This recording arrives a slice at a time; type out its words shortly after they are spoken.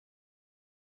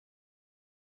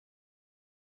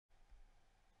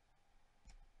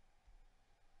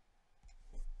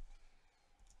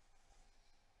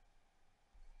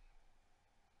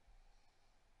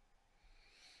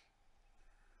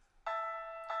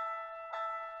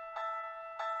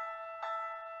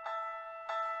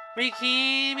We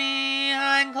keep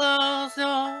behind closed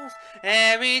doors.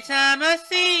 Every time I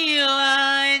see you,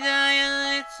 I die a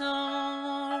little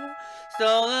more.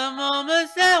 So the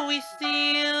moments that we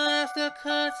steal as the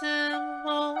curtain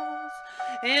falls,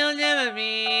 it'll never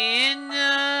be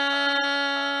enough.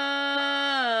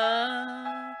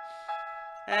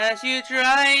 As you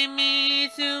drive me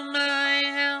to my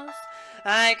house,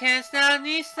 I can't stop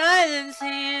these silent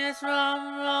tears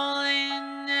from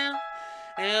rolling down.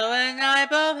 You and I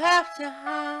both have to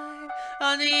hide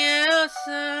on the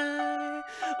outside,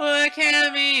 where it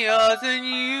can't be yours and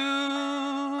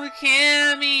you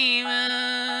can't be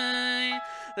mine.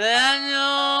 But I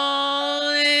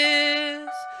know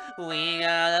this, we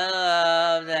got a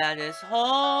love that is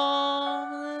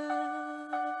homeless.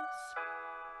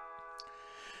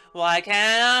 Why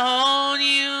can't I hold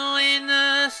you in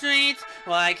the streets?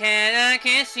 Why can't I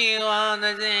kiss you on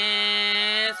the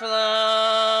dance floor?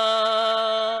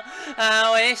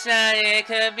 I wish that it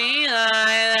could be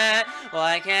like that.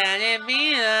 Why can't it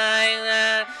be like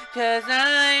that? 'Cause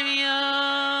I'm yours.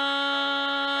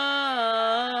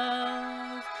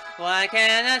 Why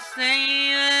can't I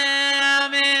say that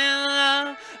I'm in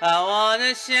love? I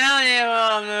wanna shout it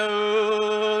from the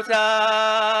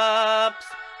rooftops.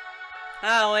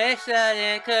 I wish that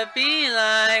it could be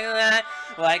like that.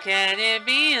 Why can't it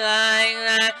be like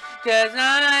that? 'Cause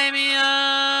I'm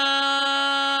yours.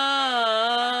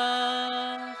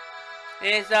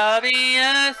 It's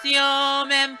obvious you're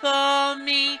meant for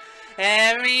me.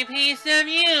 Every piece of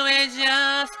you, it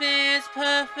just fits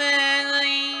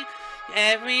perfectly.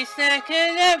 Every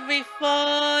second, every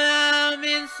thought, I'm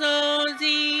in so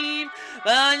deep,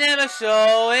 but I never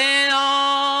show it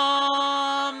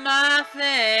on my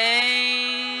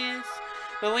face.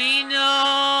 But we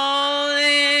know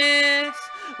this,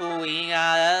 we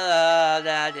got a love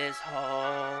that is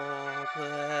hopeless.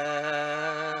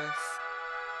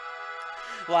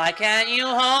 Why can't you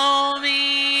hold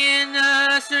me in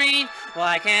the street?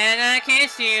 Why can't I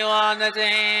kiss you on the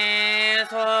dance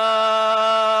floor?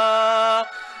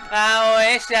 I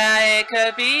wish that it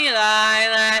could be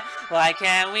like that. Why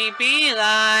can't we be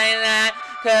like that?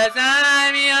 'Cause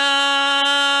I'm yours.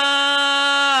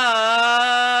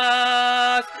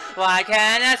 Why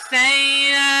can't I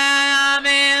say that I'm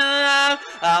in love?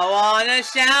 I wanna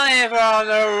shout it from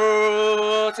the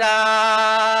rooftops.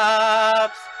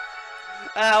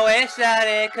 I wish that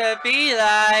it could be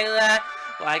like that.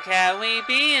 Why can't we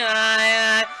be like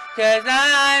that? 'Cause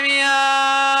I'm yours.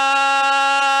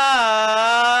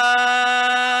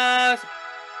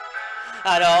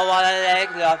 I don't wanna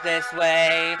let go this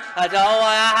way. I don't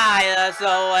wanna hide us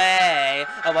away.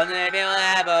 I wonder if it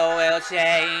ever will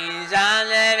change. I'm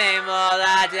living for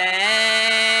that day.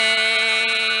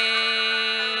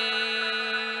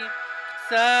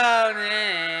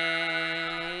 Someday,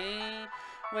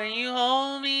 when you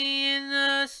hold me in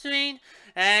the street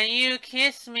and you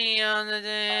kiss me on the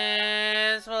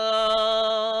dance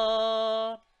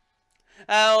floor.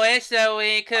 I wish that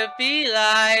we could be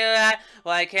like that.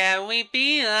 Why can't we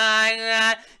be like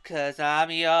that? 'Cause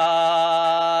I'm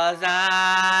yours,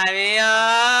 I'm yours.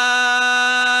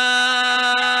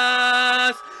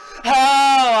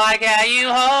 Oh, why can't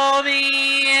you hold me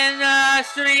in the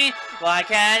street? Why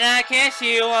can't I kiss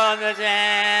you on the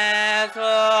dance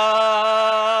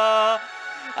floor?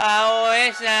 I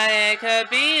wish that it could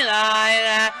be like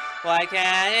that. Why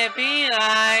can't it be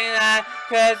like that?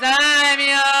 'Cause I'm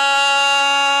yours.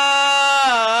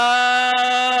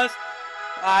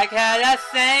 Why can't I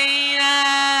say that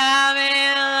I'm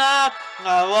in love?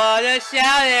 I wanna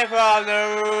shout it from the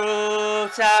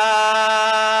rooftops.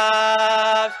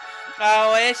 I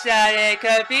wish that it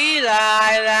could be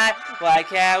like that. Why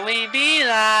can't we be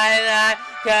like that?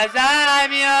 'Cause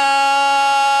I'm yours.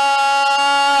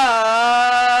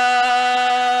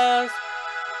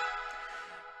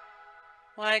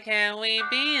 Why can't we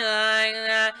be like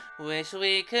that? Wish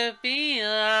we could be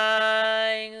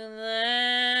like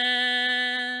that.